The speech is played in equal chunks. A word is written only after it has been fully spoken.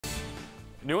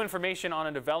New information on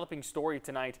a developing story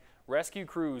tonight. Rescue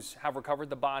crews have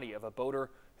recovered the body of a boater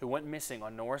who went missing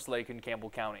on Norris Lake in Campbell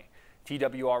County.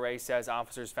 TWRA says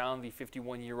officers found the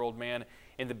 51-year-old man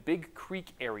in the Big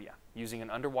Creek area using an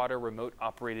underwater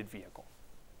remote-operated vehicle.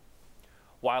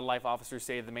 Wildlife officers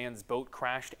say the man's boat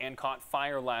crashed and caught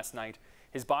fire last night.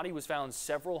 His body was found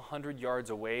several hundred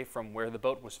yards away from where the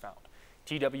boat was found.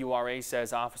 TWRA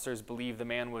says officers believe the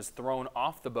man was thrown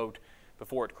off the boat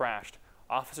before it crashed.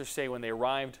 Officers say when they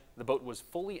arrived, the boat was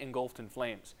fully engulfed in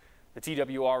flames. The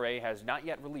TWRA has not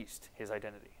yet released his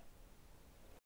identity.